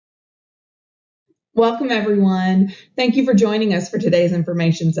Welcome, everyone. Thank you for joining us for today's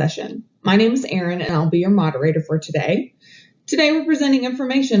information session. My name is Erin, and I'll be your moderator for today. Today, we're presenting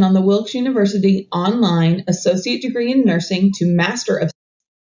information on the Wilkes University online Associate Degree in Nursing to Master of.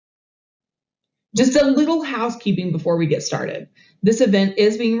 Just a little housekeeping before we get started. This event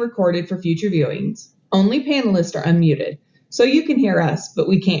is being recorded for future viewings. Only panelists are unmuted, so you can hear us, but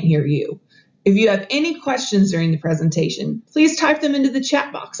we can't hear you. If you have any questions during the presentation, please type them into the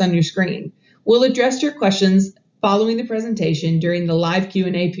chat box on your screen. We'll address your questions following the presentation during the live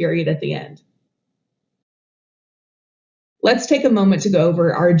Q&A period at the end. Let's take a moment to go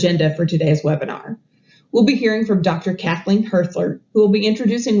over our agenda for today's webinar. We'll be hearing from Dr. Kathleen Herthler, who will be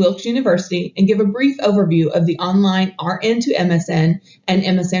introducing Wilkes University and give a brief overview of the online RN to MSN and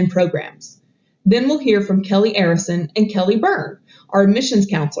MSN programs. Then we'll hear from Kelly Arison and Kelly Byrne, our admissions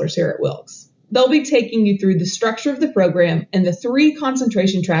counselors here at Wilkes. They'll be taking you through the structure of the program and the 3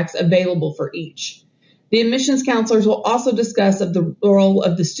 concentration tracks available for each. The admissions counselors will also discuss the role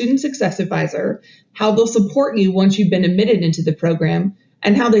of the Student Success Advisor, how they'll support you once you've been admitted into the program,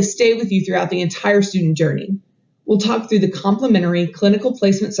 and how they stay with you throughout the entire student journey. We'll talk through the complimentary clinical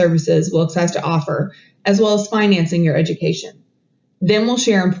placement services Wilkes has to offer, as well as financing your education. Then we'll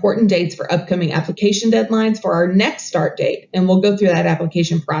share important dates for upcoming application deadlines for our next start date, and we'll go through that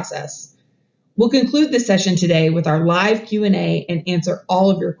application process. We'll conclude this session today with our live Q&A and answer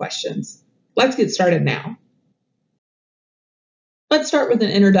all of your questions. Let's get started now. Let's start with an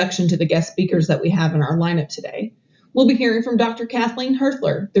introduction to the guest speakers that we have in our lineup today. We'll be hearing from Dr. Kathleen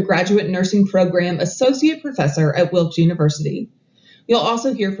Herthler, the Graduate Nursing Program Associate Professor at Wilkes University. You'll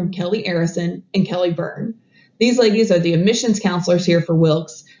also hear from Kelly Arison and Kelly Byrne. These ladies are the admissions counselors here for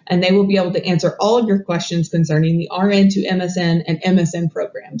Wilkes, and they will be able to answer all of your questions concerning the RN to MSN and MSN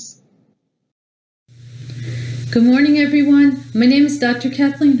programs. Good morning, everyone. My name is Dr.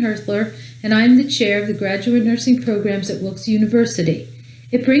 Kathleen Herthler, and I am the chair of the Graduate Nursing Programs at Wilkes University.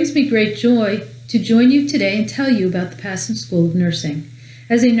 It brings me great joy to join you today and tell you about the Passan School of Nursing.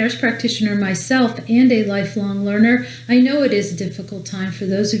 As a nurse practitioner myself and a lifelong learner, I know it is a difficult time for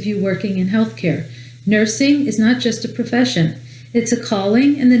those of you working in healthcare. Nursing is not just a profession. It's a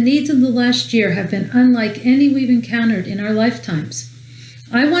calling, and the needs of the last year have been unlike any we've encountered in our lifetimes.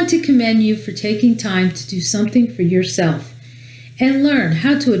 I want to commend you for taking time to do something for yourself and learn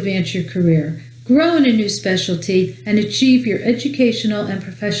how to advance your career, grow in a new specialty, and achieve your educational and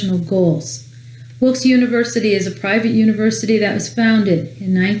professional goals. Wilkes University is a private university that was founded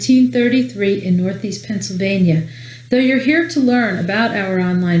in 1933 in Northeast Pennsylvania. Though you're here to learn about our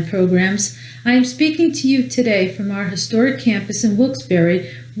online programs, I am speaking to you today from our historic campus in Wilkes-Barre,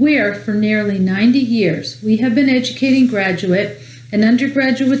 where for nearly 90 years we have been educating graduate and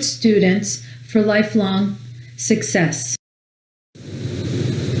undergraduate students for lifelong success. The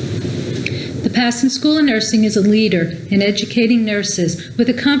Passan School of Nursing is a leader in educating nurses with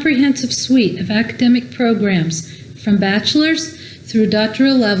a comprehensive suite of academic programs from bachelor's through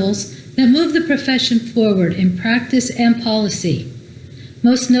doctoral levels that move the profession forward in practice and policy.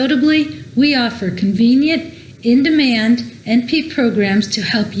 Most notably, we offer convenient, in-demand NP programs to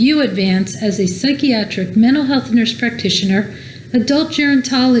help you advance as a psychiatric mental health nurse practitioner, adult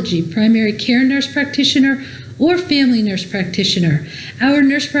gerontology, primary care nurse practitioner, or family nurse practitioner. Our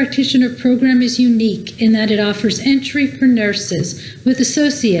nurse practitioner program is unique in that it offers entry for nurses with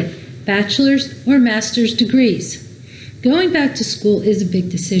associate, bachelor's, or master's degrees. Going back to school is a big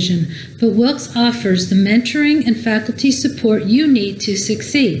decision, but Wilkes offers the mentoring and faculty support you need to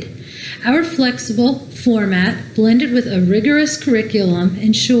succeed. Our flexible format, blended with a rigorous curriculum,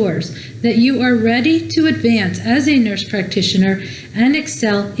 ensures that you are ready to advance as a nurse practitioner and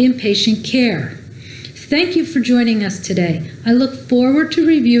excel in patient care. Thank you for joining us today. I look forward to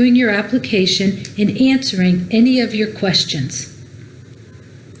reviewing your application and answering any of your questions.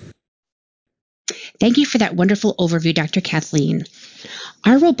 Thank you for that wonderful overview, Dr. Kathleen.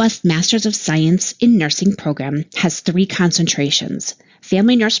 Our robust Master's of Science in Nursing program has 3 concentrations: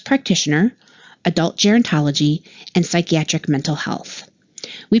 family nurse practitioner, adult gerontology, and psychiatric mental health.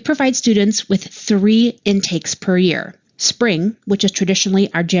 We provide students with 3 intakes per year: spring, which is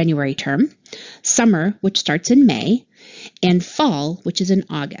traditionally our January term, summer, which starts in May, and fall, which is in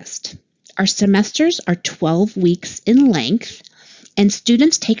August. Our semesters are 12 weeks in length, and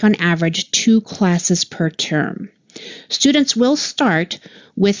students take on average 2 classes per term. Students will start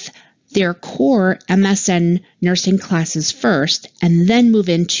with their core MSN nursing classes first and then move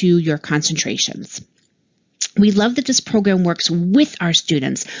into your concentrations. We love that this program works with our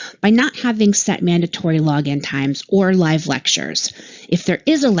students by not having set mandatory login times or live lectures. If there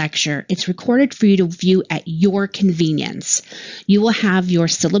is a lecture, it's recorded for you to view at your convenience. You will have your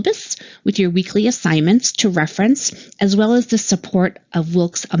syllabus with your weekly assignments to reference, as well as the support of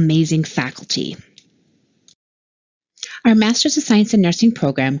Wilkes' amazing faculty. Our Master's of Science in Nursing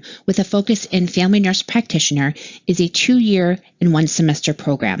program, with a focus in Family Nurse Practitioner, is a 2-year and 1-semester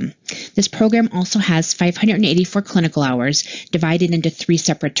program. This program also has 584 clinical hours divided into 3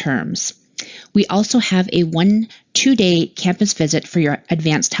 separate terms. We also have a 2-day campus visit for your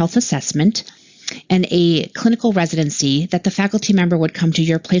advanced health assessment and a clinical residency that the faculty member would come to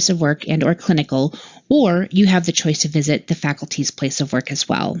your place of work and/or clinical, or you have the choice to visit the faculty's place of work as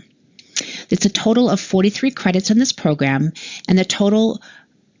well. It's a total of 43 credits in this program, and the total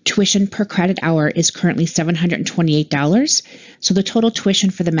tuition per credit hour is currently $728. So the total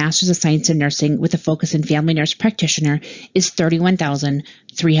tuition for the Master's of Science in Nursing with a focus in Family Nurse Practitioner is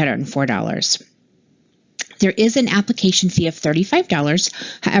 $31,304. There is an application fee of $35.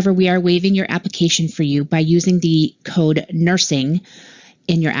 However, we are waiving your application for you by using the code NURSING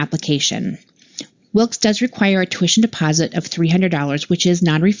in your application. Wilkes does require a tuition deposit of $300, which is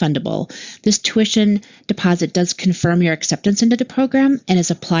non-refundable. This tuition deposit does confirm your acceptance into the program and is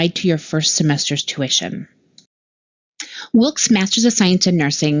applied to your first semester's tuition. Wilkes Master's of Science in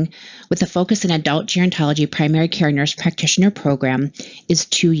Nursing, with a focus in Adult Gerontology Primary Care Nurse Practitioner program, is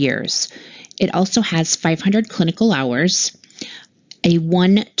 2 years. It also has 500 clinical hours, a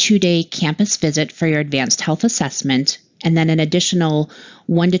 2-day campus visit for your advanced health assessment, and then an additional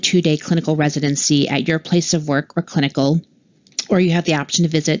 1 to 2 day clinical residency at your place of work or clinical, or you have the option to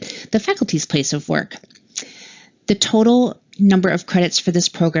visit the faculty's place of work. The total number of credits for this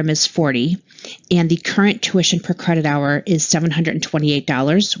program is 40, and the current tuition per credit hour is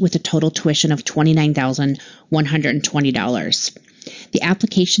 $728 with a total tuition of $29,120. The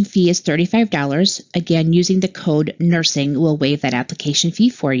application fee is $35. Again, using the code NURSING will waive that application fee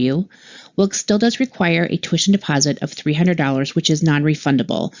for you. Wilkes still does require a tuition deposit of $300, which is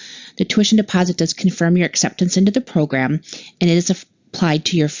non-refundable. The tuition deposit does confirm your acceptance into the program, and it is applied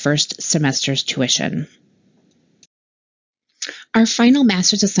to your first semester's tuition. Our final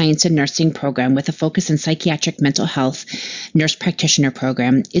Master's of Science in Nursing program, with a focus in Psychiatric Mental Health Nurse Practitioner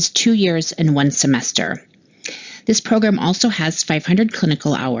program, is 2 years and 1 semester. This program also has 500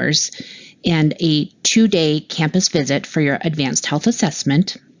 clinical hours and a 2-day campus visit for your advanced health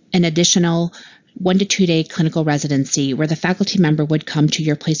assessment, an additional 1 to 2 day clinical residency where the faculty member would come to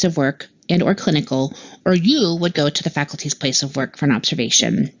your place of work and or clinical, or you would go to the faculty's place of work for an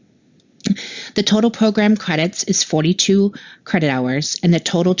observation. The total program credits is 42 credit hours, and the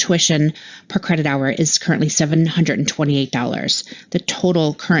total tuition per credit hour is currently $728. The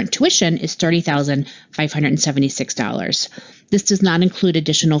total current tuition is $30,576. This does not include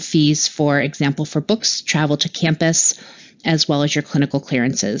additional fees, for example, for books, travel to campus, as well as your clinical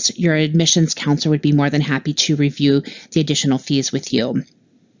clearances. Your admissions counselor would be more than happy to review the additional fees with you.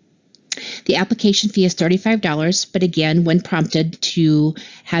 The application fee is $35, but again, when prompted to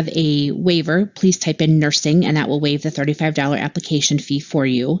have a waiver, please type in nursing, and that will waive the $35 application fee for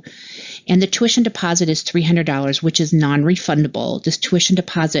you. And the tuition deposit is $300, which is non-refundable. This tuition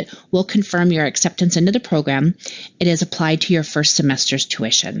deposit will confirm your acceptance into the program. It is applied to your first semester's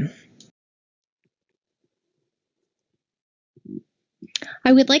tuition.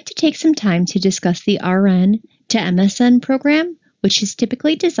 I would like to take some time to discuss the RN to MSN program, which is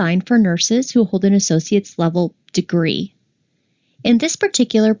typically designed for nurses who hold an associate's level degree. In this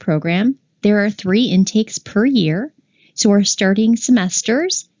particular program, there are 3 intakes per year, so our starting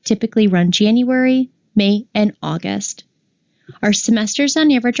semesters typically run January, May, and August. Our semesters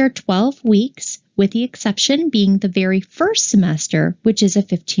on average are 12 weeks, with the exception being the very first semester, which is a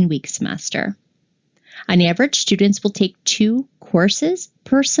 15-week semester. On average, students will take 2 courses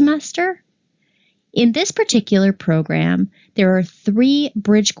per semester. In this particular program, there are 3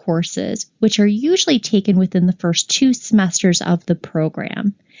 bridge courses, which are usually taken within the first 2 semesters of the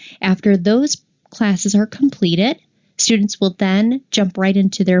program. After those classes are completed, students will then jump right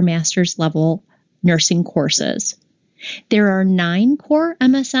into their master's level nursing courses. There are 9 core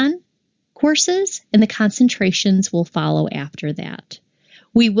MSN courses, and the concentrations will follow after that.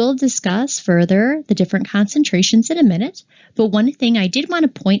 We will discuss further the different concentrations in a minute, but one thing I did want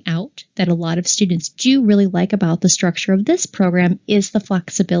to point out that a lot of students do really like about the structure of this program is the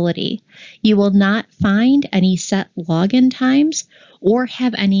flexibility. You will not find any set login times or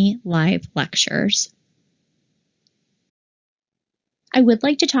have any live lectures. I would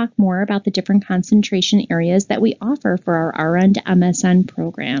like to talk more about the different concentration areas that we offer for our RN to MSN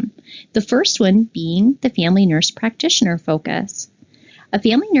program. The first one being the Family Nurse Practitioner focus. A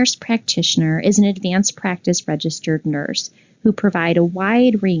family nurse practitioner is an advanced practice registered nurse who provide a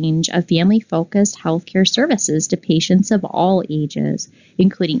wide range of family-focused healthcare services to patients of all ages,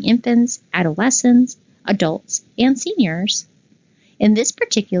 including infants, adolescents, adults, and seniors. In this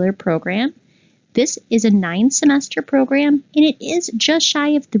particular program, this is a 9-semester program, and it is just shy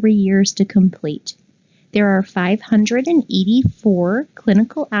of 3 years to complete. There are 584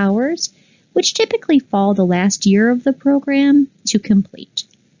 clinical hours, which typically fall the last year of the program to complete.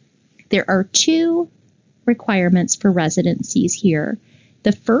 There are 2 requirements for residencies here.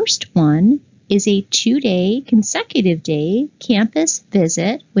 The first one is a 2-day consecutive day campus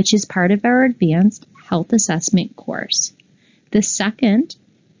visit, which is part of our advanced health assessment course. The second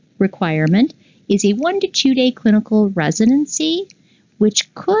requirement is a 1 to 2 day clinical residency,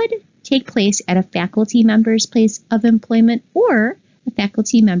 which could take place at a faculty member's place of employment, or a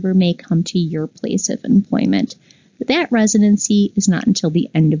faculty member may come to your place of employment. But that residency is not until the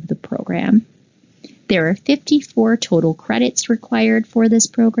end of the program. There are 54 total credits required for this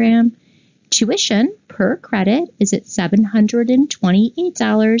program. Tuition per credit is at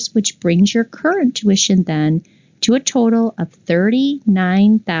 $728, which brings your current tuition then to a total of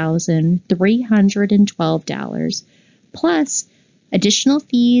 $39,312, plus additional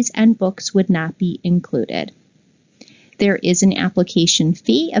fees and books would not be included. There is an application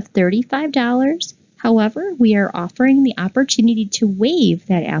fee of $35. However, we are offering the opportunity to waive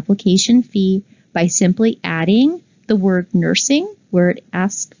that application fee by simply adding the word nursing where it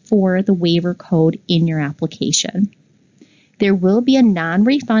asks for the waiver code in your application. There will be a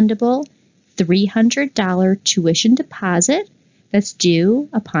non-refundable $300 tuition deposit that's due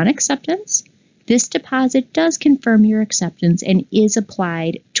upon acceptance. This deposit does confirm your acceptance and is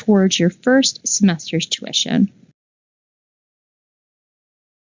applied towards your first semester's tuition.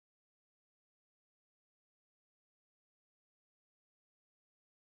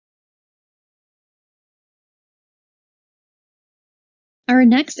 Our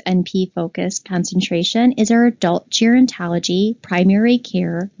next NP-focus concentration is our adult gerontology primary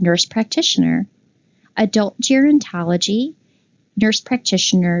care nurse practitioner. Adult gerontology nurse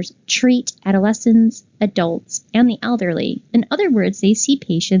practitioners treat adolescents, adults, and the elderly. In other words, they see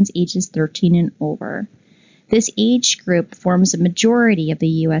patients ages 13 and over. This age group forms a majority of the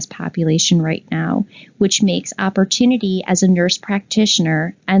U.S. population right now, which makes opportunity as a nurse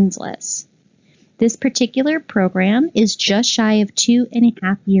practitioner endless. This particular program is just shy of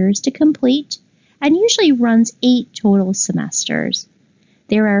 2.5 years to complete and usually runs 8 total semesters.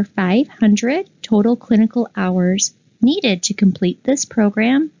 There are 500 total clinical hours needed to complete this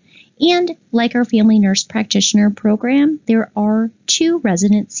program, and like our family nurse practitioner program, there are 2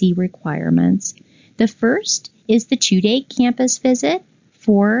 residency requirements. The first is the 2-day campus visit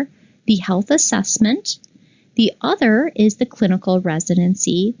for the health assessment. The other is the clinical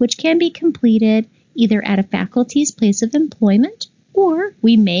residency, which can be completed either at a faculty's place of employment, or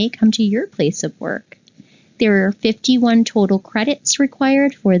we may come to your place of work. There are 51 total credits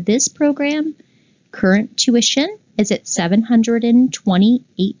required for this program. Current tuition is at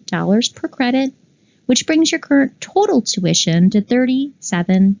 $728 per credit, which brings your current total tuition to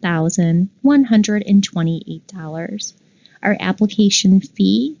 $37,128. Our application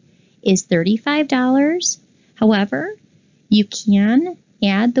fee is $35. However, you can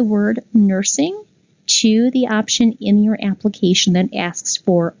add the word nursing to the option in your application that asks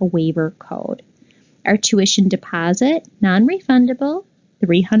for a waiver code. Our tuition deposit, non-refundable,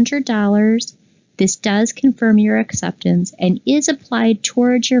 $300. This does confirm your acceptance and is applied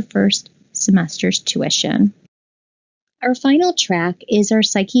towards your first semester's tuition. Our final track is our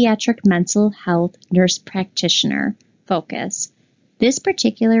psychiatric mental health nurse practitioner focus. This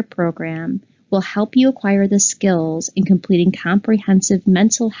particular program will help you acquire the skills in completing comprehensive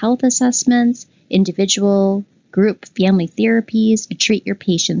mental health assessments, individual, group, family therapies to treat your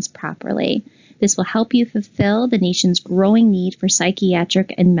patients properly. This will help you fulfill the nation's growing need for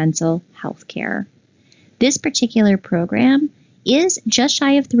psychiatric and mental health care. This particular program is just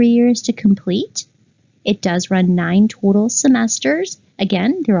shy of 3 years to complete. It does run 9 total semesters.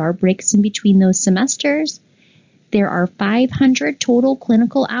 Again, there are breaks in between those semesters. There are 500 total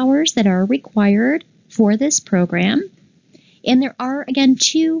clinical hours that are required for this program. And there are, again,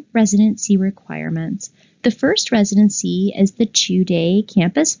 2 residency requirements. The first residency is the 2-day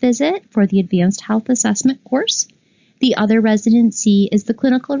campus visit for the Advanced Health Assessment course. The other residency is the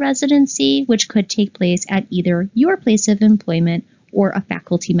clinical residency, which could take place at either your place of employment or a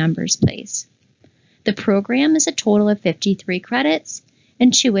faculty member's place. The program is a total of 53 credits,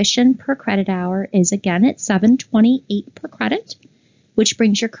 and tuition per credit hour is again at $728 per credit, which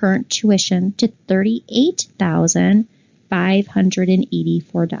brings your current tuition to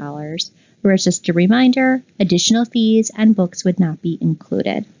 $38,584. Whereas just a reminder, additional fees and books would not be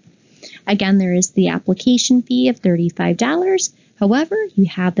included. Again, there is the application fee of $35. However, you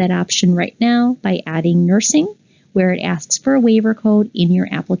have that option right now by adding nursing, where it asks for a waiver code in your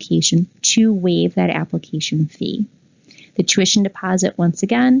application to waive that application fee. The tuition deposit, once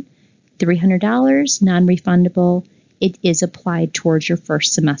again, $300, non-refundable. It is applied towards your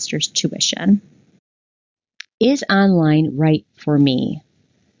first semester's tuition. Is online right for me?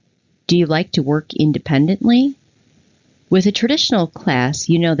 Do you like to work independently? With a traditional class,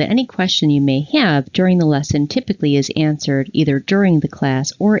 you know that any question you may have during the lesson typically is answered either during the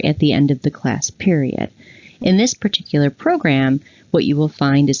class or at the end of the class period. In this particular program, what you will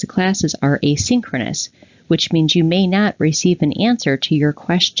find is the classes are asynchronous, which means you may not receive an answer to your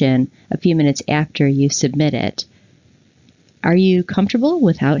question a few minutes after you submit it. Are you comfortable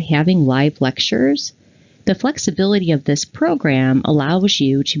without having live lectures? The flexibility of this program allows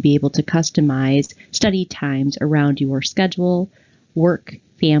you to be able to customize study times around your schedule, work,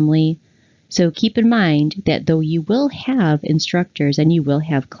 family. So keep in mind that though you will have instructors and you will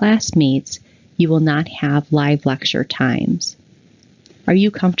have classmates, you will not have live lecture times. Are you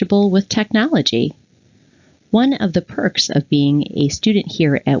comfortable with technology? One of the perks of being a student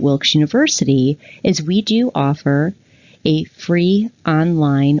here at Wilkes University is we do offer a free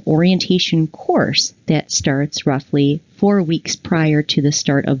online orientation course that starts roughly 4 weeks prior to the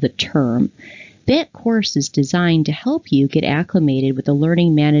start of the term. That course is designed to help you get acclimated with the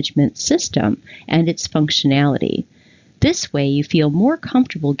learning management system and its functionality. This way you feel more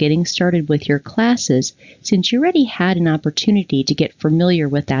comfortable getting started with your classes since you already had an opportunity to get familiar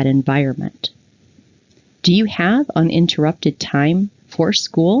with that environment. Do you have uninterrupted time for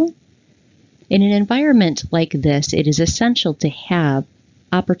school? In an environment like this, it is essential to have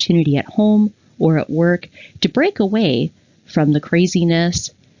opportunity at home or at work to break away from the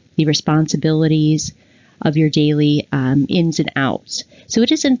craziness, the responsibilities of your daily ins and outs. So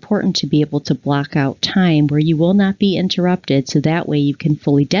it is important to be able to block out time where you will not be interrupted so that way you can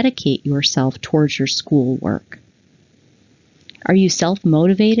fully dedicate yourself towards your schoolwork. Are you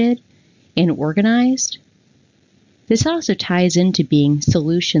self-motivated and organized? This also ties into being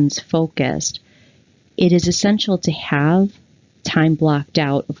solutions-focused. It is essential to have time blocked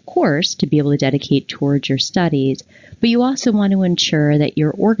out, of course, to be able to dedicate towards your studies, but you also want to ensure that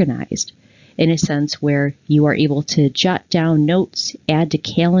you're organized in a sense where you are able to jot down notes, add to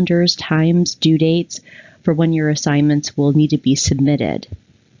calendars, times, due dates for when your assignments will need to be submitted.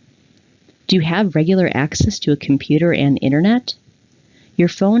 Do you have regular access to a computer and internet? Your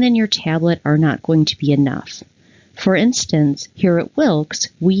phone and your tablet are not going to be enough. For instance, here at Wilkes,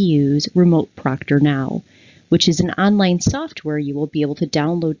 we use Remote Proctor Now, which is an online software you will be able to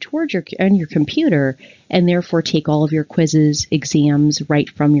download towards your computer and therefore take all of your quizzes, exams right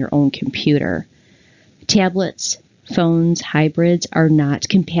from your own computer. Tablets, phones, hybrids are not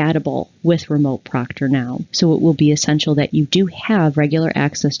compatible with Remote Proctor Now, so it will be essential that you do have regular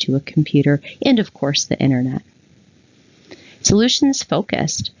access to a computer and, of course, the internet. Solutions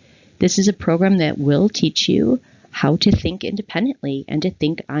Focused. This is a program that will teach you how to think independently and to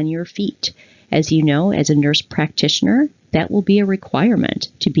think on your feet. As you know, as a nurse practitioner, that will be a requirement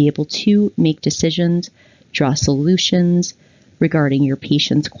to be able to make decisions, draw solutions regarding your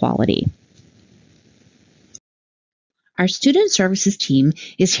patient's quality. Our student services team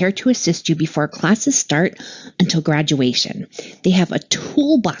is here to assist you before classes start until graduation. They have a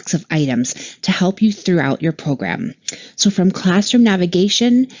toolbox of items to help you throughout your program. So from classroom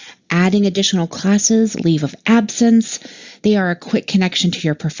navigation, adding additional classes, leave of absence, they are a quick connection to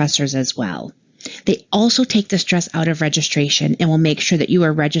your professors as well. They also take the stress out of registration and will make sure that you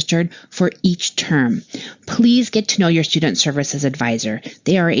are registered for each term. Please get to know your student services advisor.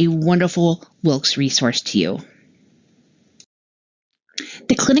 They are a wonderful Wilkes resource to you.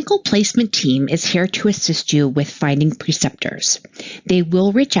 The clinical placement team is here to assist you with finding preceptors. They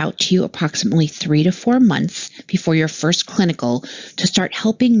will reach out to you approximately 3 to 4 months before your first clinical to start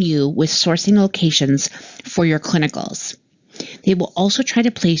helping you with sourcing locations for your clinicals. They will also try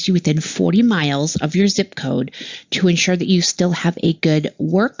to place you within 40 miles of your zip code to ensure that you still have a good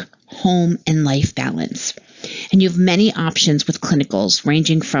work, home, and life balance. And you have many options with clinicals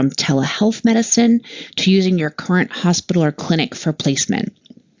ranging from telehealth medicine to using your current hospital or clinic for placement.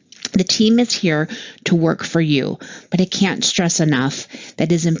 The team is here to work for you, but I can't stress enough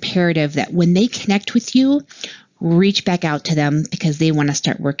that it is imperative that when they connect with you, reach back out to them because they want to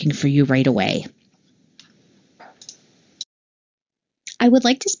start working for you right away. I would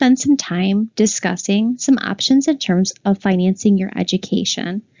like to spend some time discussing some options in terms of financing your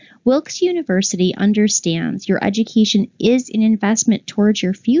education. Wilkes University understands your education is an investment towards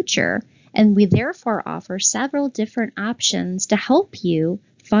your future, and we therefore offer several different options to help you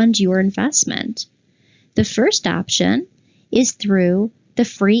fund your investment. The first option is through the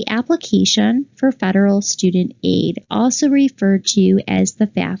free application for federal student aid, also referred to as the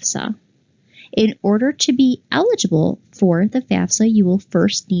FAFSA. In order to be eligible for the FAFSA, you will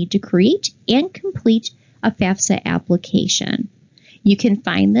first need to create and complete a FAFSA application. You can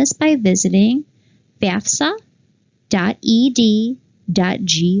find this by visiting fafsa.ed.gov.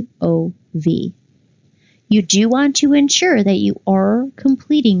 You do want to ensure that you are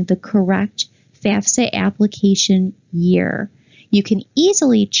completing the correct FAFSA application year. You can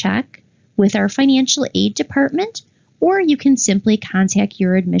easily check with our financial aid department, or you can simply contact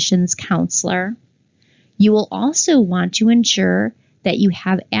your admissions counselor. You will also want to ensure that you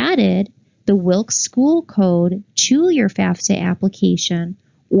have added the Wilkes school code to your FAFSA application,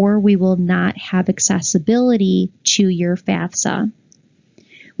 or we will not have accessibility to your FAFSA.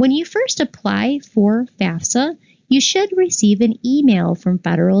 When you first apply for FAFSA, you should receive an email from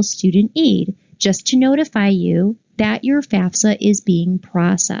Federal Student Aid just to notify you that your FAFSA is being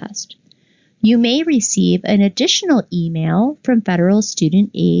processed. You may receive an additional email from Federal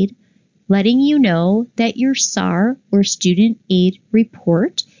Student Aid letting you know that your SAR or Student Aid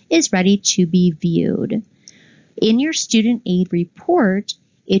report is ready to be viewed. In your Student Aid report,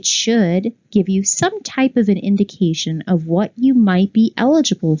 it should give you some type of an indication of what you might be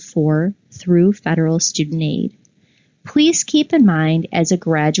eligible for through Federal Student Aid. Please keep in mind, as a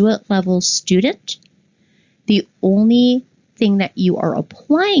graduate level student, the only thing that you are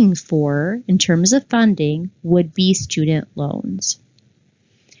applying for in terms of funding would be student loans.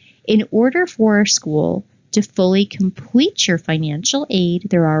 In order for our school to fully complete your financial aid,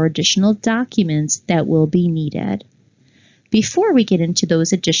 there are additional documents that will be needed. Before we get into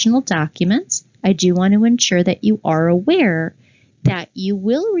those additional documents, I do want to ensure that you are aware that you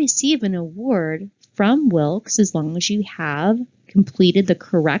will receive an award from Wilkes as long as you have completed the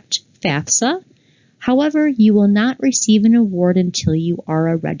correct FAFSA. However, you will not receive an award until you are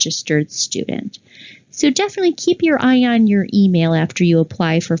a registered student. So definitely keep your eye on your email after you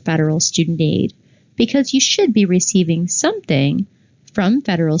apply for Federal Student Aid, because you should be receiving something from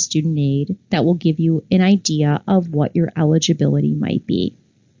Federal Student Aid that will give you an idea of what your eligibility might be.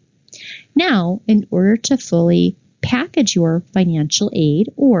 Now, in order to fully package your financial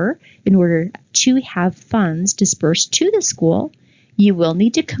aid, or in order to have funds dispersed to the school, you will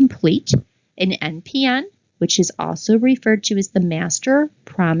need to complete an NPN, which is also referred to as the Master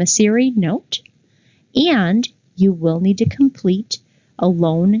Promissory Note, and you will need to complete a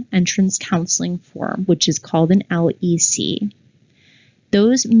Loan Entrance Counseling Form, which is called an LEC.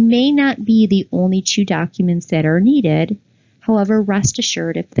 Those may not be the only two documents that are needed. However, rest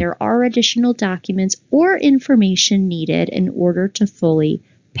assured, if there are additional documents or information needed in order to fully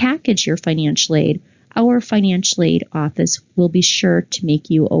package your financial aid, our financial aid office will be sure to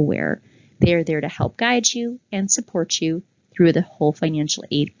make you aware. They are there to help guide you and support you through the whole financial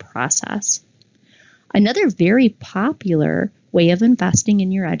aid process. Another very popular way of investing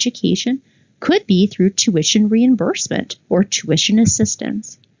in your education could be through tuition reimbursement or tuition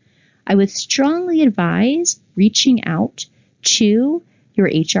assistance. I would strongly advise reaching out to your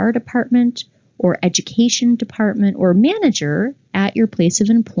HR department or education department or manager at your place of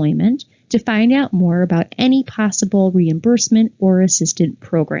employment to find out more about any possible reimbursement or assistance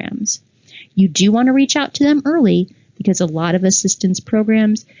programs. You do want to reach out to them early because a lot of assistance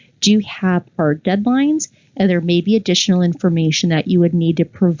programs do have hard deadlines, and there may be additional information that you would need to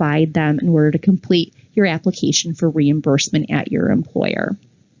provide them in order to complete your application for reimbursement at your employer.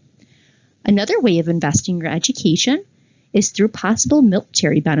 Another way of investing your education is through possible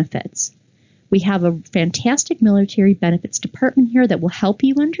military benefits. We have a fantastic military benefits department here that will help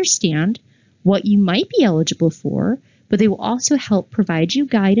you understand what you might be eligible for, but they will also help provide you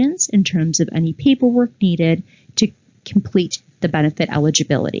guidance in terms of any paperwork needed to complete the benefit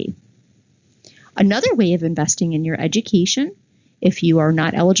eligibility. Another way of investing in your education, if you are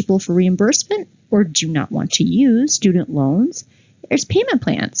not eligible for reimbursement or do not want to use student loans, there's payment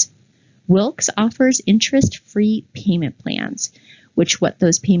plans. Wilkes offers interest-free payment plans, which what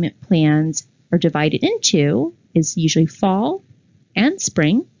those payment plans are divided into is usually fall and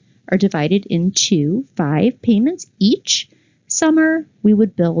spring are divided into 5 payments each. Summer, we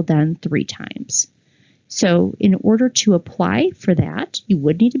would bill then 3 times. So in order to apply for that, you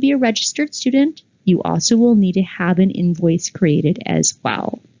would need to be a registered student. You also will need to have an invoice created as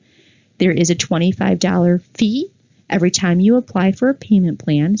well. There is a $25 fee every time you apply for a payment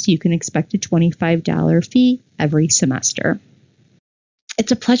plan, so you can expect a $25 fee every semester.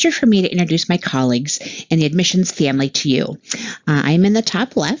 It's a pleasure for me to introduce my colleagues and the admissions family to you. I'm in the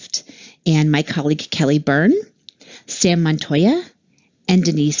top left, and my colleague Kelly Byrne, Sam Montoya, and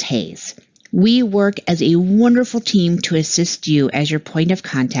Denise Hayes. We work as a wonderful team to assist you as your point of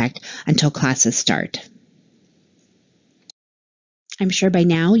contact until classes start. I'm sure by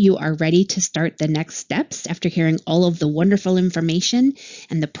now you are ready to start the next steps after hearing all of the wonderful information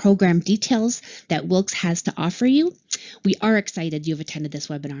and the program details that Wilkes has to offer you. We are excited you've attended this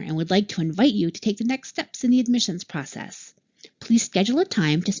webinar and would like to invite you to take the next steps in the admissions process. Please schedule a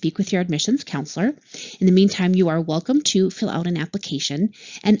time to speak with your admissions counselor. In the meantime, you are welcome to fill out an application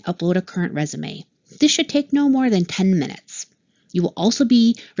and upload a current resume. This should take no more than 10 minutes. You will also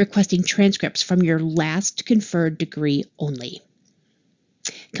be requesting transcripts from your last conferred degree only.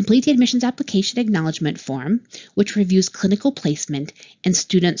 Complete the admissions application acknowledgement form, which reviews clinical placement and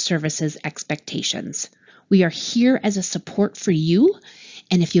student services expectations. We are here as a support for you,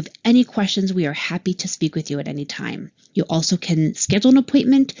 and if you have any questions, we are happy to speak with you at any time. You also can schedule an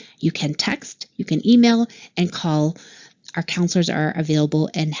appointment, you can text, you can email, and call. Our counselors are available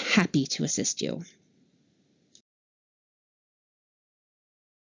and happy to assist you.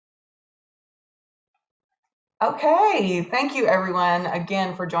 Okay, thank you everyone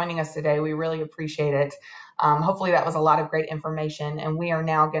again for joining us today. We really appreciate it. Hopefully that was a lot of great information, and we are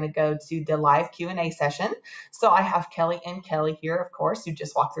now going to go to the live Q&A session. So I have Kelly and Kelly here, of course, who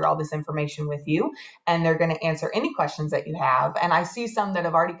just walked through all this information with you, and they're going to answer any questions that you have. And I see some that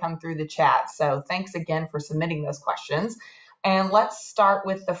have already come through the chat, so thanks again for submitting those questions. And let's start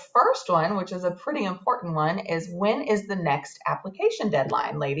with the first one, which is a pretty important one, is when is the next application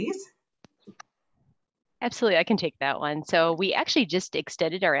deadline, ladies? Absolutely, I can take that one. So we actually just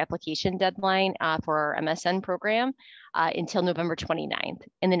extended our application deadline for our MSN program until November 29th,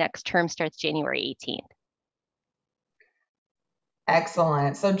 and the next term starts January 18th.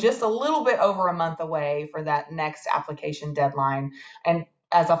 Excellent. So just a little bit over a month away for that next application deadline. And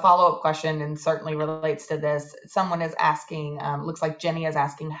as a follow-up question, and certainly relates to this, someone is asking, looks like Jenny is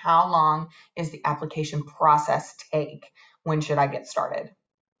asking, how long is the application process take? When should I get started?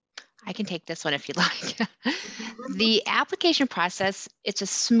 I can take this one if you'd like. The application process, it's a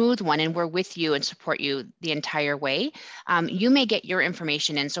smooth one, and we're with you and support you the entire way. You may get your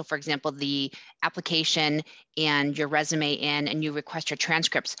information in. So for example, the application and your resume in, and you request your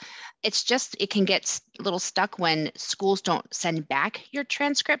transcripts. It's just, it can get a little stuck when schools don't send back your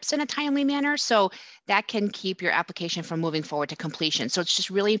transcripts in a timely manner. So that can keep your application from moving forward to completion. So it's just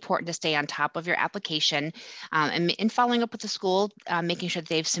really important to stay on top of your application and in following up with the school, making sure that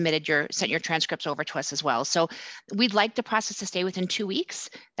they've sent your transcripts over to us as well. So we'd like the process to stay within 2 weeks.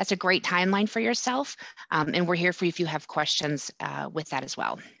 That's a great timeline for yourself. And we're here for you if you have questions with that as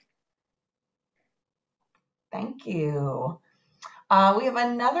well. Thank you. We have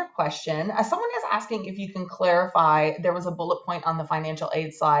another question. Someone is asking if you can clarify, there was a bullet point on the financial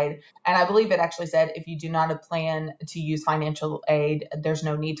aid slide, and I believe it actually said if you do not plan to use financial aid, there's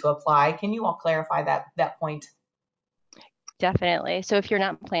no need to apply. Can you all clarify that point? Definitely. So if you're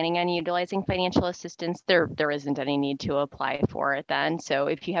not planning on utilizing financial assistance, there isn't any need to apply for it then. So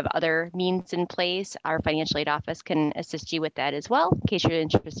if you have other means in place, our financial aid office can assist you with that as well, in case you're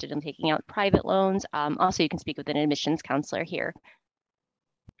interested in taking out private loans. Also, you can speak with an admissions counselor here.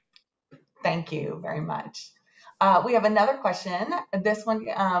 Thank you very much. We have another question. This one,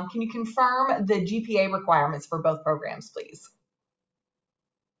 can you confirm the GPA requirements for both programs, please?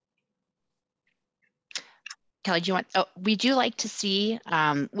 Kelly, do you want, we do like to see,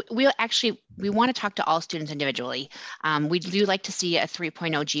 we want to talk to all students individually. We do like to see a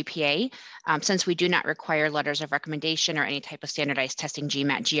 3.0 GPA since we do not require letters of recommendation or any type of standardized testing,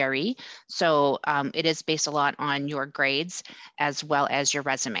 GMAT, GRE. So it is based a lot on your grades as well as your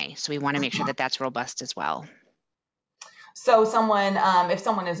resume. So we want to make sure that that's robust as well. So someone, if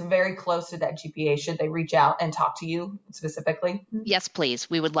someone is very close to that GPA, should they reach out and talk to you specifically? Yes, please.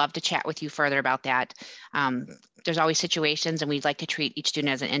 We would love to chat with you further about that. There's always situations, and we'd like to treat each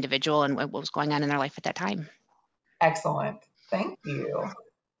student as an individual and what was going on in their life at that time. Excellent. Thank you.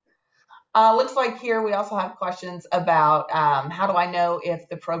 Looks like here we also have questions about how do I know if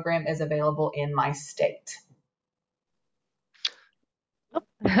the program is available in my state?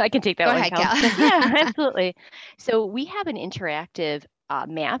 I can take that Go one, ahead, Cal. Cal. Yeah, absolutely. So we have an interactive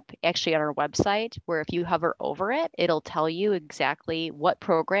map actually on our website where if you hover over it, it'll tell you exactly what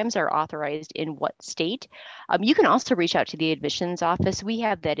programs are authorized in what state. You can also reach out to the admissions office. We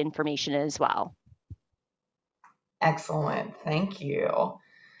have that information as well. Excellent. Thank you.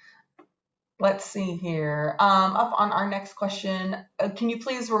 Let's see here. Up on our next question, can you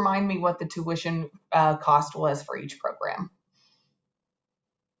please remind me what the tuition cost was for each program?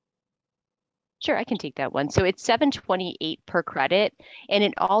 Sure, I can take that one. So it's $7.28 per credit, and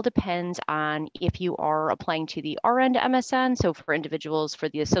it all depends on if you are applying to the RN to MSN, so for individuals for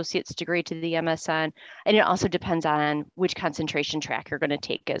the associate's degree to the MSN, and it also depends on which concentration track you're going to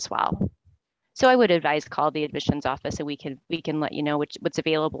take as well. So I would advise call the admissions office and we can let you know what's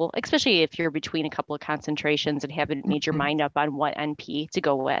available, especially if you're between a couple of concentrations and haven't made your mind up on what NP to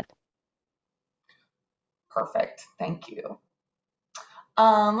go with. Perfect. Thank you.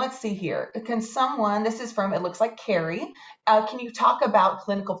 Let's see here. Can someone, this is from, it looks like Carrie, can you talk about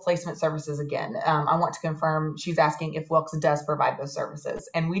clinical placement services again? I want to confirm, she's asking if Wilkes does provide those services,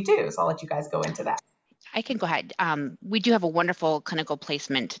 and we do, so I'll let you guys go into that. I can go ahead. We do have a wonderful clinical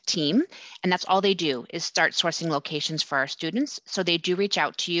placement team, and that's all they do is start sourcing locations for our students. So they do reach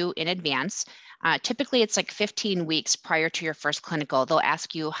out to you in advance. Typically, it's like 15 weeks prior to your first clinical. They'll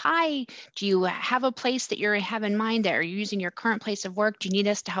ask you, hi, do you have a place that you have in mind that are you using your current place of work? Do you need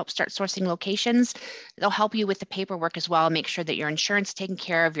us to help start sourcing locations? They'll help you with the paperwork as well, make sure that your insurance is taken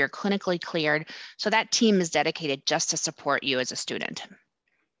care of, you're clinically cleared. So that team is dedicated just to support you as a student.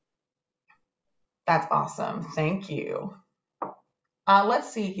 That's awesome. Thank you.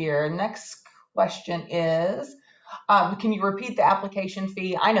 Let's see here. Next question is, can you repeat the application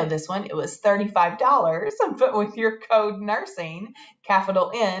fee? I know this one. It was $35, but with your code nursing,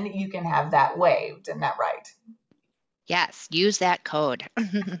 capital N, you can have that waived. Isn't that right? Yes, use that code.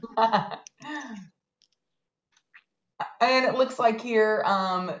 And it looks like here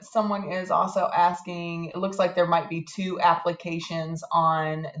someone is also asking, it looks like there might be two applications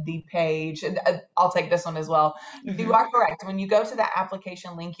on the page. I'll take this one as well. You are correct. When you go to that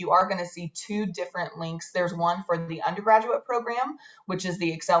application link, you are going to see two different links. There's one for the undergraduate program, which is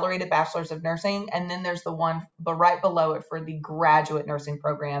the Accelerated Bachelor's of Nursing, and then there's the one right below it for the graduate nursing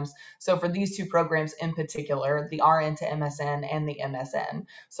programs. So for these two programs in particular, the RN to MSN and the MSN.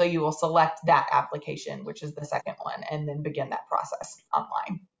 So you will select that application, which is the second one, and then begin that process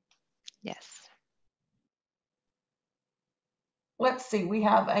online. Yes. Let's see, we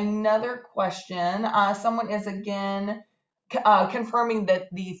have another question. Someone is again confirming that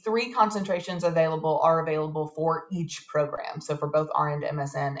the 3 concentrations available are available for each program. So for both RN to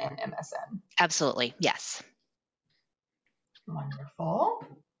MSN and MSN. Absolutely, yes. Wonderful.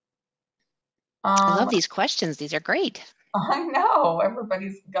 I love these questions. These are great. I know,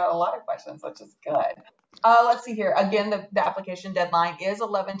 everybody's got a lot of questions, which is good. Let's see here. Again, the application deadline is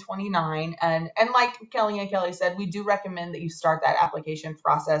 11/29, and like Kelly and Kelly said, we do recommend that you start that application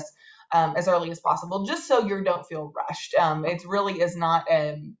process as early as possible, just so you don't feel rushed. It really is not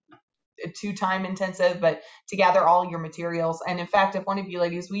too time intensive, but to gather all your materials. And in fact, if one of you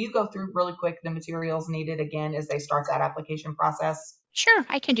ladies, will you go through really quick the materials needed again as they start that application process? Sure,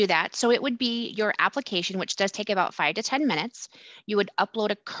 I can do that. So it would be your application, which does take about 5 to 10 minutes. You would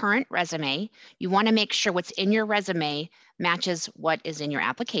upload a current resume. You want to make sure what's in your resume matches what is in your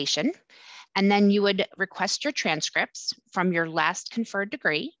application. And then you would request your transcripts from your last conferred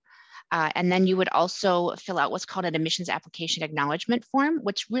degree. And then you would also fill out what's called an admissions application acknowledgement form,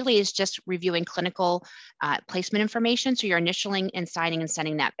 which really is just reviewing clinical placement information. So you're initialing and signing and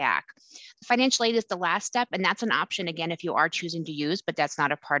sending that back. Financial aid is the last step, and that's an option, again, if you are choosing to use, but that's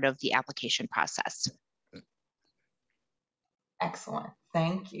not a part of the application process. Excellent.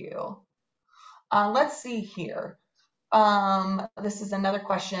 Thank you. Let's see here. This is another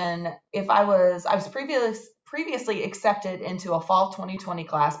question. If I was previously accepted into a fall 2020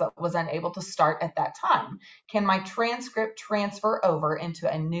 class, but was unable to start at that time, can my transcript transfer over into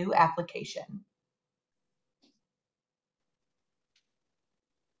a new application?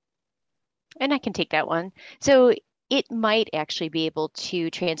 And I can take that one. So it might actually be able to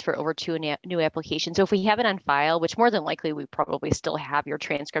transfer over to a new application. So if we have it on file, which more than likely we probably still have your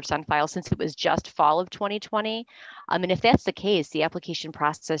transcripts on file since it was just fall of 2020. And if that's the case, the application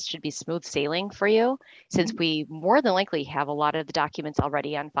process should be smooth sailing for you, since we more than likely have a lot of the documents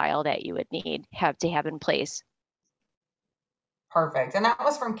already on file that you would have in place. Perfect. And that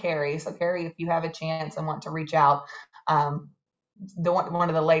was from Carrie. So Carrie, if you have a chance and want to reach out, one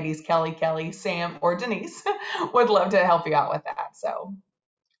of the ladies, Kelly, Sam, or Denise, would love to help you out with that. So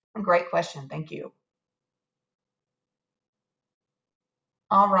great question. Thank you.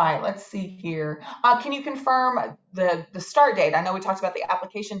 All right, let's see here. Can you confirm the start date? I know we talked about the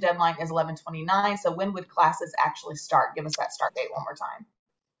application deadline is 11/29. So when would classes actually start? Give us that start date one more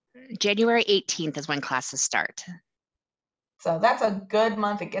time. January 18th is when classes start. So that's a good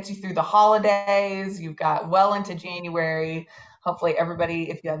month. It gets you through the holidays. You've got well into January. hopefully everybody,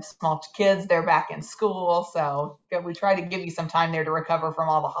 if you have small kids, they're back in school. So we try to give you some time there to recover from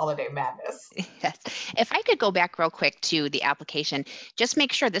all the holiday madness. Yes. If I could go back real quick to the application, just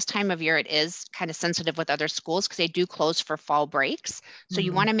make sure this time of year it is kind of sensitive with other schools because they do close for fall breaks. So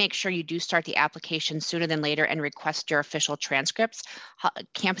you want to make sure you do start the application sooner than later and request your official transcripts.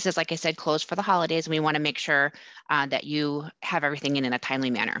 Campuses, like I said, close for the holidays, and we want to make sure that you have everything in a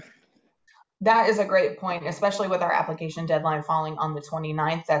timely manner. That is a great point, especially with our application deadline falling on the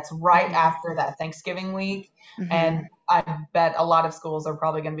 29th. That's right after that Thanksgiving week. And I bet a lot of schools are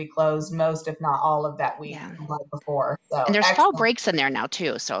probably going to be closed, most, if not all of that week right before. So, and there's fall breaks in there now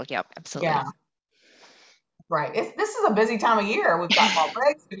too. So, yep, absolutely. Yeah. Right. This is a busy time of year. We've got fall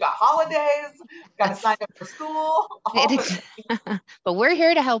breaks, we've got holidays, we've got to sign up for school. But we're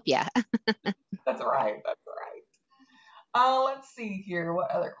here to help you. That's right. That's right. Let's see here.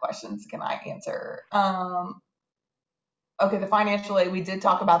 What other questions can I answer? Okay, the financial aid, we did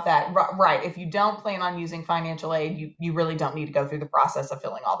talk about that. Right. If you don't plan on using financial aid, you really don't need to go through the process of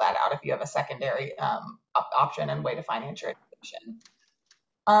filling all that out if you have a secondary option and way to finance your education.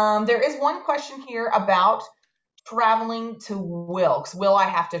 There is one question here about traveling to Wilkes. Will I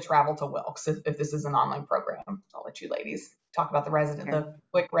have to travel to Wilkes if this is an online program? I'll let you ladies talk about the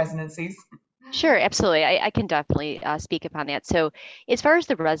quick residencies. Sure, absolutely. I can definitely speak upon that. So as far as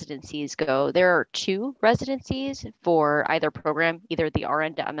the residencies go, there are 2 residencies for either program, either the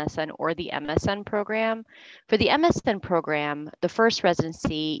RN to MSN or the MSN program. For the MSN program, the first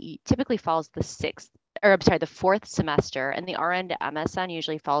residency typically falls the 4th semester, and the RN to MSN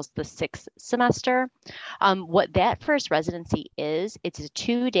usually falls the 6th semester. What that first residency is, it's a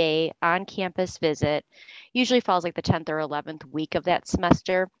 2-day on-campus visit, usually falls like the 10th or 11th week of that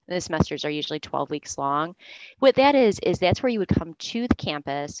semester. The semesters are usually 12 weeks long. What that is that's where you would come to the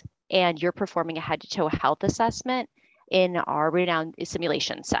campus and you're performing a head-to-toe health assessment in our renowned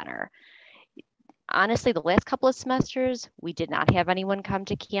simulation center. Honestly, the last couple of semesters, we did not have anyone come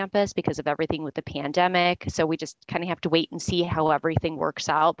to campus because of everything with the pandemic. So we just kind of have to wait and see how everything works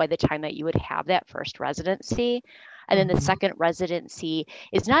out by the time that you would have that first residency. And then the second residency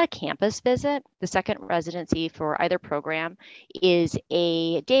is not a campus visit. The second residency for either program is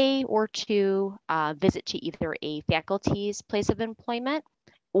a day or 2 visit to either a faculty's place of employment,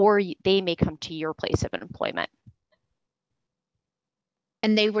 or they may come to your place of employment.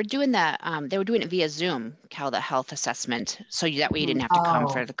 And they were doing it via Zoom, Cal, the health assessment. So that way you didn't have to come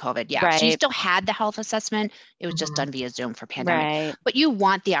for the COVID. Yeah. Right. So you still had the health assessment. It was just done via Zoom for pandemic. Right. But you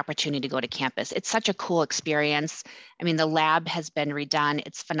want the opportunity to go to campus. It's such a cool experience. I mean, the lab has been redone.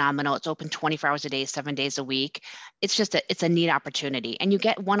 It's phenomenal. It's open 24 hours a day, 7 days a week. It's just it's a neat opportunity. And you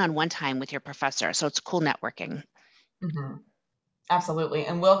get one-on-one time with your professor. So it's cool networking. Absolutely.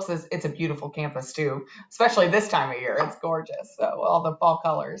 And Wilkes it's a beautiful campus too, especially this time of year. It's gorgeous. So all the fall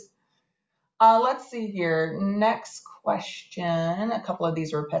colors. Let's see here. Next question. A couple of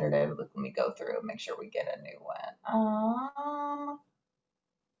these are repetitive. Let me go through and make sure we get a new one.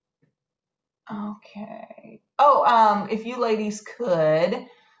 Okay. If you ladies could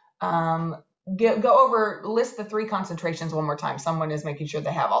list the 3 concentrations one more time. Someone is making sure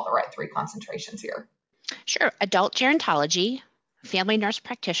they have all the right 3 concentrations here. Sure. Adult gerontology, family nurse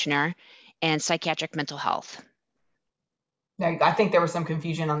practitioner, and psychiatric mental health. Now, I think there was some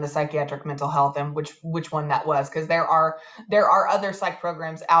confusion on the psychiatric mental health and which one that was, because there are other psych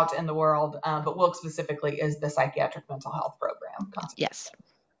programs out in the world, but Wilkes specifically is the psychiatric mental health program. Yes,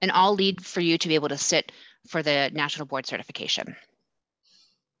 and all lead for you to be able to sit for the national board certification.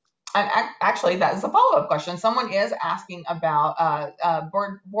 And actually, that is a follow-up question. Someone is asking about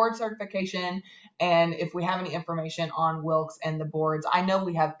board certification and if we have any information on Wilkes and the boards. I know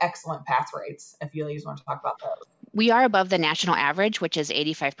we have excellent pass rates, if you ladies want to talk about those. We are above the national average, which is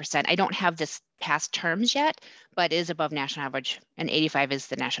 85%. I don't have this past terms yet, but it is above national average, and 85 is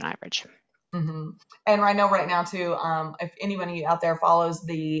the national average. And I know right now too, if anybody out there follows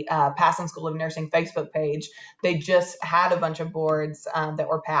the Passan School of Nursing Facebook page, they just had a bunch of boards that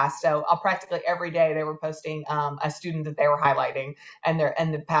were passed. So practically every day they were posting a student that they were highlighting and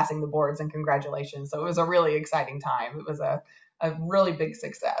passing the boards, and congratulations. So it was a really exciting time. It was a really big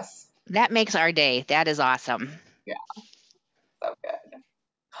success. That makes our day. That is awesome. Yeah, so good.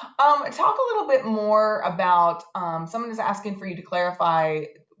 Talk a little bit more about, someone is asking for you to clarify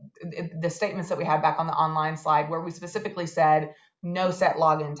the statements that we had back on the online slide where we specifically said no set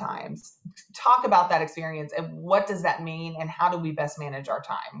login times. Talk about that experience and what does that mean and how do we best manage our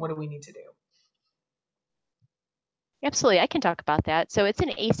time? What do we need to do? Absolutely, I can talk about that. So it's an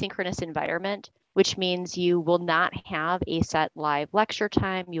asynchronous environment. which means you will not have a set live lecture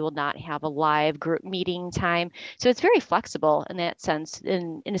time. You will not have a live group meeting time. So it's very flexible in that sense,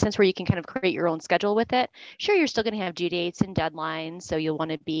 in a sense where you can kind of create your own schedule with it. Sure, you're still going to have due dates and deadlines, so you'll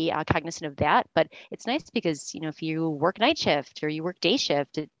want to be cognizant of that. But it's nice because, if you work night shift or you work day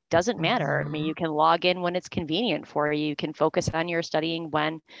shift, it doesn't matter. I mean, you can log in when it's convenient for you. You can focus on your studying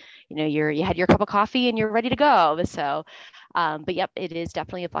when, you had your cup of coffee and you're ready to go. So but yep, it is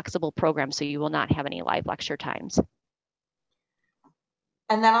definitely a flexible program, so you will not have any live lecture times.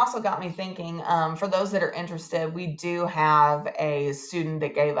 And that also got me thinking, for those that are interested, we do have a student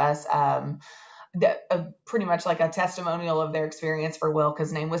that gave us pretty much like a testimonial of their experience for Wilk.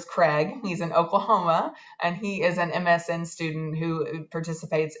 His name was Craig. He's in Oklahoma, and he is an MSN student who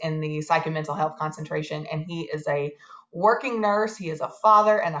participates in the psych and mental health concentration. And he is a working nurse. He is a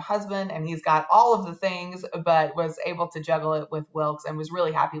father and a husband, and he's got all of the things, but was able to juggle it with Wilkes and was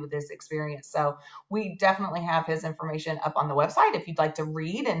really happy with this experience. So we definitely have his information up on the website if you'd like to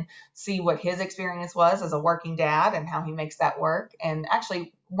read and see what his experience was as a working dad and how he makes that work. And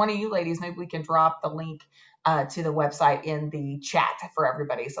actually, one of you ladies, maybe we can drop the link to the website in the chat for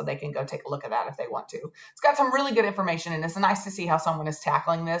everybody so they can go take a look at that if they want to. It's got some really good information, and it's nice to see how someone is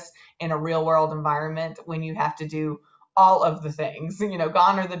tackling this in a real world environment when you have to do all of the things.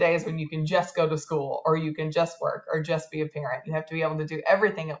 Gone are the days when you can just go to school or you can just work or just be a parent. You have to be able to do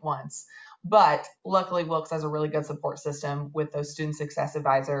everything at once. But luckily, Wilkes has a really good support system with those student success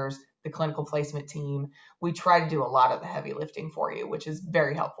advisors, the clinical placement team. We try to do a lot of the heavy lifting for you, which is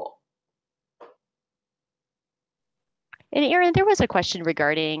very helpful. And Erin, there was a question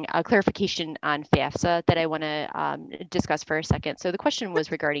regarding clarification on FAFSA that I want to discuss for a second. So the question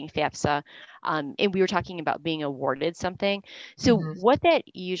was regarding FAFSA, and we were talking about being awarded something. So what that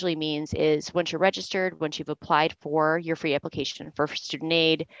usually means is once you're registered, once you've applied for your free application for student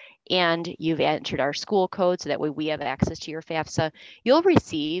aid, and you've entered our school code, so that way we have access to your FAFSA, you'll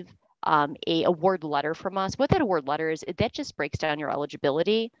receive a award letter from us. What that award letter is, that just breaks down your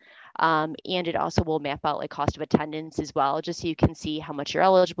eligibility. And it also will map out like cost of attendance as well, just so you can see how much you're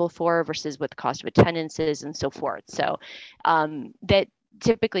eligible for versus what the cost of attendance is and so forth. So that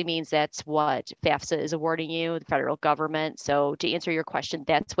typically means that's what FAFSA is awarding you, the federal government. So to answer your question,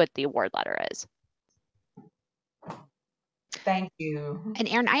 that's what the award letter is. Thank you. And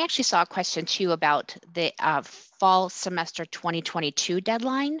Erin, I actually saw a question too about the fall semester 2022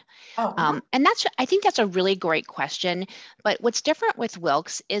 deadline. And I think that's a really great question. But what's different with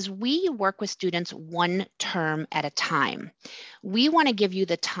Wilkes is we work with students one term at a time. We want to give you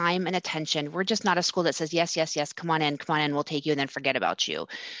the time and attention. We're just not a school that says, yes, yes, yes, come on in, we'll take you and then forget about you.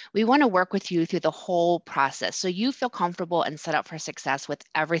 We want to work with you through the whole process so you feel comfortable and set up for success with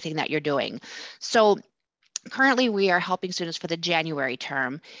everything that you're doing. So currently, we are helping students for the January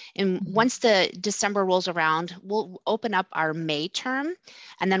term. And once the December rolls around, we'll open up our May term.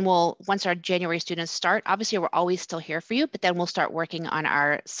 And then once our January students start, obviously we're always still here for you, but then we'll start working on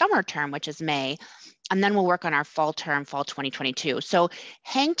our summer term, which is May. And then we'll work on our fall term, fall 2022. So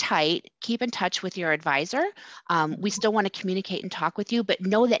hang tight, keep in touch with your advisor. We still want to communicate and talk with you, but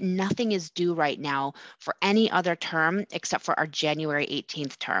know that nothing is due right now for any other term except for our January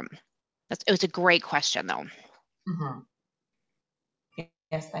 18th term. It was a great question, though.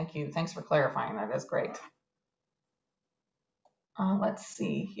 Yes, thank you. Thanks for clarifying. That is great. Let's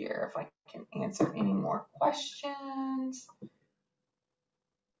see here if I can answer any more questions.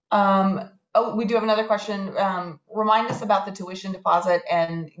 We do have another question. Remind us about the tuition deposit,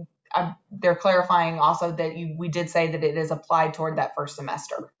 and they're clarifying also that we did say that it is applied toward that first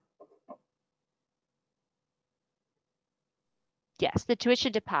semester. Yes, the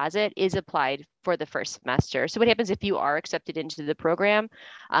tuition deposit is applied for the first semester. So what happens if you are accepted into the program?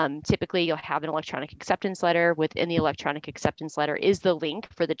 Typically, you'll have an electronic acceptance letter. Within the electronic acceptance letter is the link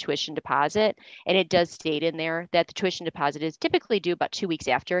for the tuition deposit. And it does state in there that the tuition deposit is typically due about 2 weeks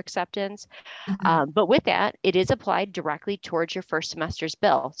after acceptance. But with that, it is applied directly towards your first semester's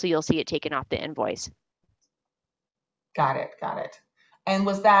bill. So you'll see it taken off the invoice. Got it. And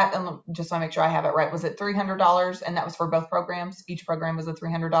was that, just so I make sure I have it right, was it $300 and that was for both programs? Each program was a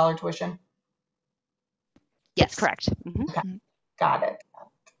 $300 tuition? Yes, correct. Okay. Got it.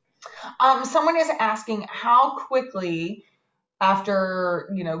 Someone is asking how quickly after,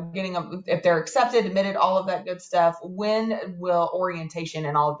 getting if they're accepted, admitted, all of that good stuff, when will orientation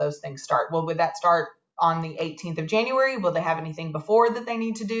and all of those things start? Would that start on the 18th of January? Will they have anything before that they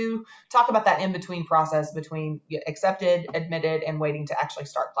need to do? Talk about that in-between process between accepted, admitted, and waiting to actually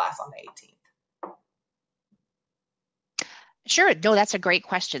start class on the 18th. Sure. No, that's a great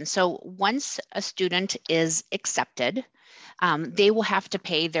question. So once a student is accepted, They will have to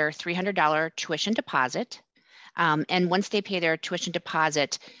pay their $300 tuition deposit. And once they pay their tuition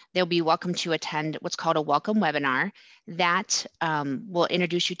deposit, they'll be welcome to attend what's called a welcome webinar that will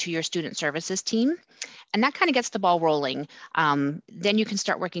introduce you to your student services team. And that kind of gets the ball rolling. Then you can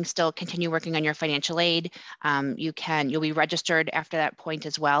start continue working on your financial aid. You'll be registered after that point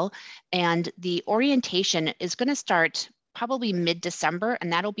as well. And the orientation is going to start probably mid-December,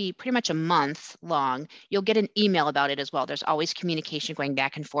 and that'll be pretty much a month long. You'll get an email about it as well. There's always communication going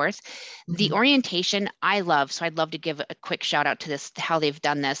back and forth. The orientation I love, so I'd love to give a quick shout out to this, how they've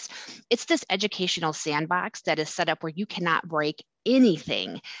done this. It's this educational sandbox that is set up where you cannot break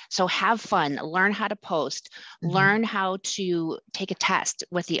anything. So have fun, learn how to post, learn how to take a test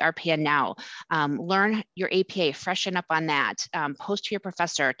with the RPN Now, learn your APA, freshen up on that, post to your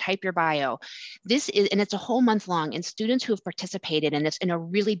professor, type your bio. And it's a whole month long, and students who have participated in this and are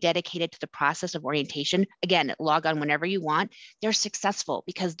really dedicated to the process of orientation, again, log on whenever you want, they're successful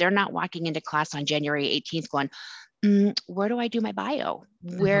because they're not walking into class on January 18th going, where do I do my bio?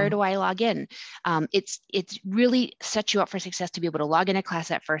 Where do I log in? It's really sets you up for success to be able to log into class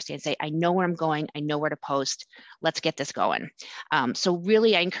that first day and say, I know where I'm going. I know where to post. Let's get this going. So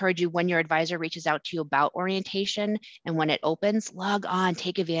really, I encourage you, when your advisor reaches out to you about orientation and when it opens, log on,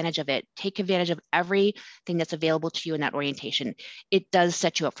 take advantage of it. Take advantage of everything that's available to you in that orientation. It does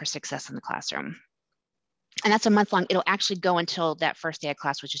set you up for success in the classroom. And that's a month long. It'll actually go until that first day of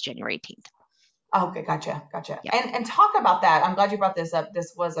class, which is January 18th. Okay, gotcha. Yep. And talk about that. I'm glad you brought this up.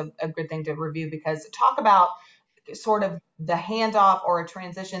 This was a good thing to review, because talk about sort of the handoff or a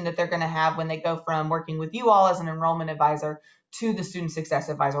transition that they're going to have when they go from working with you all as an enrollment advisor to the student success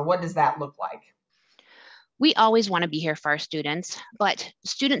advisor. What does that look like? We always want to be here for our students, but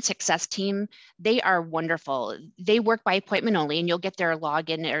student success team, they are wonderful. They work by appointment only, and you'll get their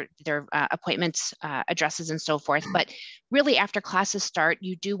login or their appointments addresses and so forth. But really, after classes start,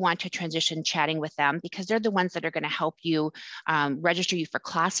 you do want to transition chatting with them, because they're the ones that are going to help you register you for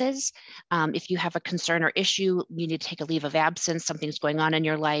classes. If you have a concern or issue, you need to take a leave of absence, something's going on in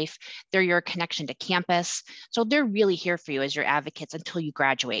your life, they're your connection to campus. So they're really here for you as your advocates until you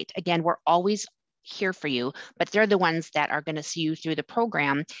graduate. Again, we're always here for you, but they're the ones that are going to see you through the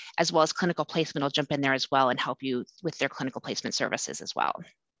program, as well as clinical placement will jump in there as well and help you with their clinical placement services as well.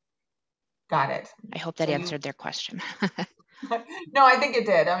 Got it. I hope that answered their question. No, I think it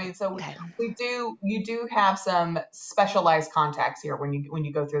did. I mean, so Okay. you do have some specialized contacts here when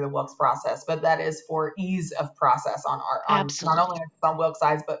you go through the Wilkes process, but that is for ease of process on not only on Wilkes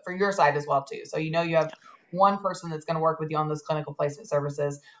sides, but for your side as well too. So you have one person that's going to work with you on those clinical placement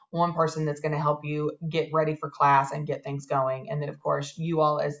services, one person that's going to help you get ready for class and get things going, and then of course you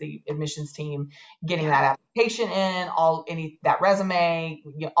all as the admissions team getting that application in, that resume,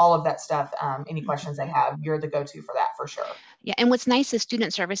 all of that stuff. Any questions they have, you're the go-to for that for sure. Yeah, and what's nice is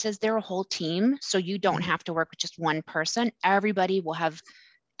student services, they're a whole team, so you don't have to work with just one person. Everybody will have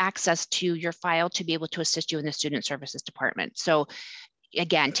access to your file to be able to assist you in the student services department. So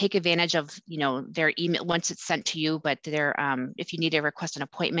again, take advantage of their email once it's sent to you, but if you need to request an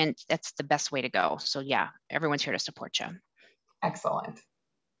appointment, that's the best way to go. So yeah, everyone's here to support you. Excellent.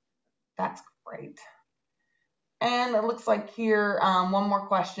 That's great. And it looks like here, one more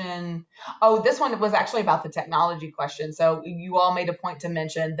question. Oh, this one was actually about the technology question. So you all made a point to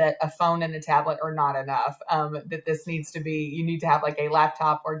mention that a phone and a tablet are not enough, that this needs to be, you need to have like a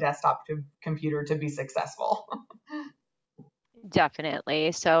laptop or desktop computer to be successful.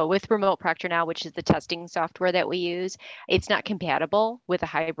 Definitely. So with Remote Proctor Now, which is the testing software that we use, it's not compatible with a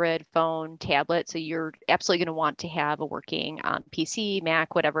hybrid phone, tablet. So you're absolutely going to want to have a working PC,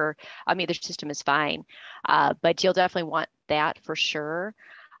 Mac, whatever. Either system is fine, but you'll definitely want that for sure.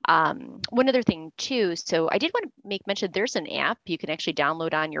 One other thing too, so I did want to make mention, there's an app you can actually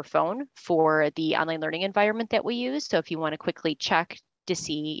download on your phone for the online learning environment that we use. So if you want to quickly check to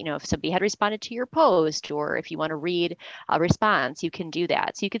see, if somebody had responded to your post, or if you want to read a response, you can do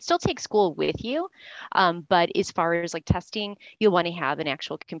that. So you could still take school with you, but as far as like testing, you'll want to have an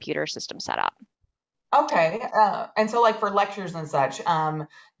actual computer system set up. Okay. And so like for lectures and such,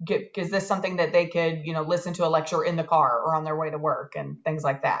 is this something that they could, listen to a lecture in the car or on their way to work and things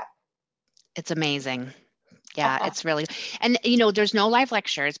like that? It's amazing. Yeah, it's really, and there's no live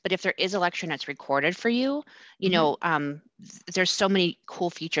lectures, but if there is a lecture and it's recorded for you, there's so many cool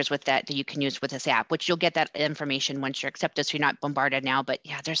features with that you can use with this app, which you'll get that information once you're accepted, so you're not bombarded now. But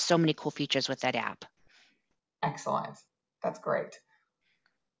yeah, there's so many cool features with that app. Excellent. That's great.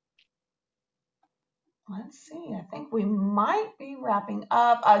 Let's see. I think we might be wrapping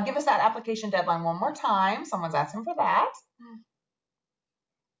up. Give us that application deadline one more time. Someone's asking for that.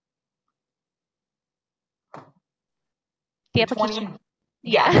 The The 20, application.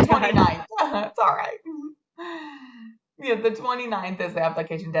 yeah, the Go ahead. 29th. It's all right. Yeah, the 29th is the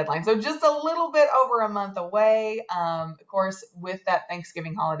application deadline. So just a little bit over a month away. Of course, with that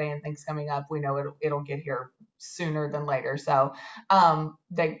Thanksgiving holiday and things coming up, we know it'll get here sooner than later. So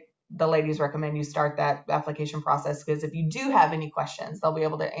the ladies recommend you start that application process, because if you do have any questions, they'll be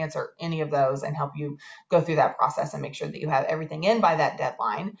able to answer any of those and help you go through that process and make sure that you have everything in by that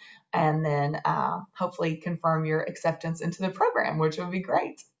deadline, and then hopefully confirm your acceptance into the program, which would be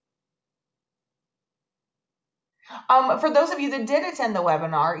great. For those of you that did attend the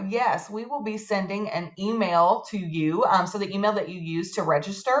webinar, yes, we will be sending an email to you. So the email that you use to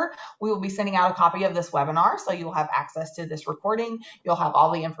register, we will be sending out a copy of this webinar. So you'll have access to this recording. You'll have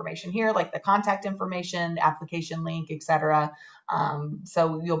all the information here, like the contact information, the application link, etc.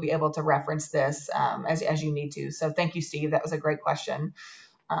 So you'll be able to reference this as you need to. So thank you, Steve. That was a great question.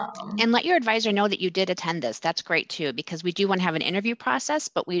 And let your advisor know that you did attend this. That's great too, because we do want to have an interview process,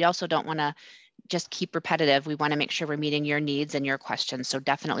 but we also don't want to just keep repetitive. We want to make sure we're meeting your needs and your questions. So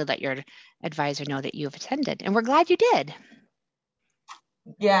definitely let your advisor know that you've attended. And we're glad you did.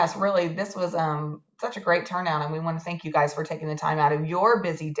 Yes, really, this was such a great turnout, and we want to thank you guys for taking the time out of your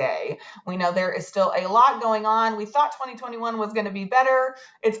busy day. We know there is still a lot going on. We thought 2021 was going to be better.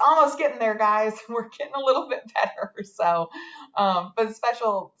 It's almost getting there, guys. We're getting a little bit better. So, but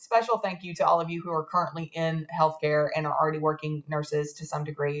special thank you to all of you who are currently in healthcare and are already working nurses to some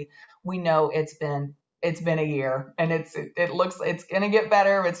degree. We know it's been a year, and it looks it's going to get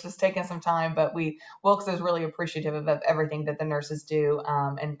better. It's just taking some time, but Wilkes is really appreciative of everything that the nurses do,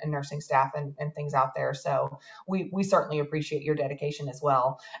 and nursing staff and things out there. So we certainly appreciate your dedication as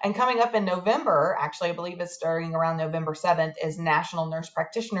well. And coming up in November, actually, I believe it's starting around November 7th, is National Nurse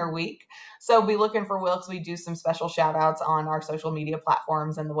Practitioner Week. So be looking for Wilkes. We do some special shout outs on our social media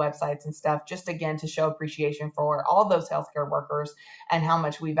platforms and the websites and stuff, just again to show appreciation for all those healthcare workers and how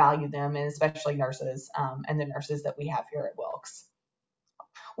much we value them, and especially nurses, and the nurses that we have here at Wilkes.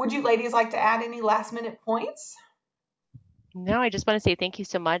 Would you ladies like to add any last minute points? No, I just want to say thank you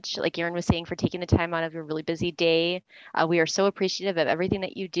so much, like Erin was saying, for taking the time out of your really busy day. We are so appreciative of everything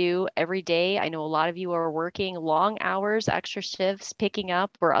that you do every day. I know a lot of you are working long hours, extra shifts, picking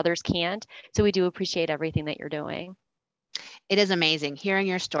up where others can't. So we do appreciate everything that you're doing. It is amazing hearing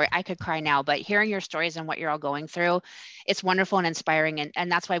your story. I could cry now, but hearing your stories and what you're all going through, it's wonderful and inspiring.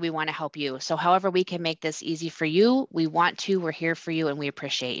 And that's why we want to help you. So however we can make this easy for you, we want to. We're here for you, and we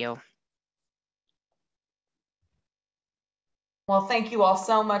appreciate you. Well, thank you all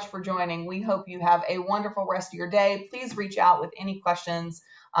so much for joining. We hope you have a wonderful rest of your day. Please reach out with any questions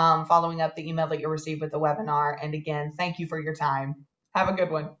following up the email that you received with the webinar. And again, thank you for your time. Have a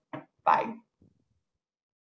good one. Bye.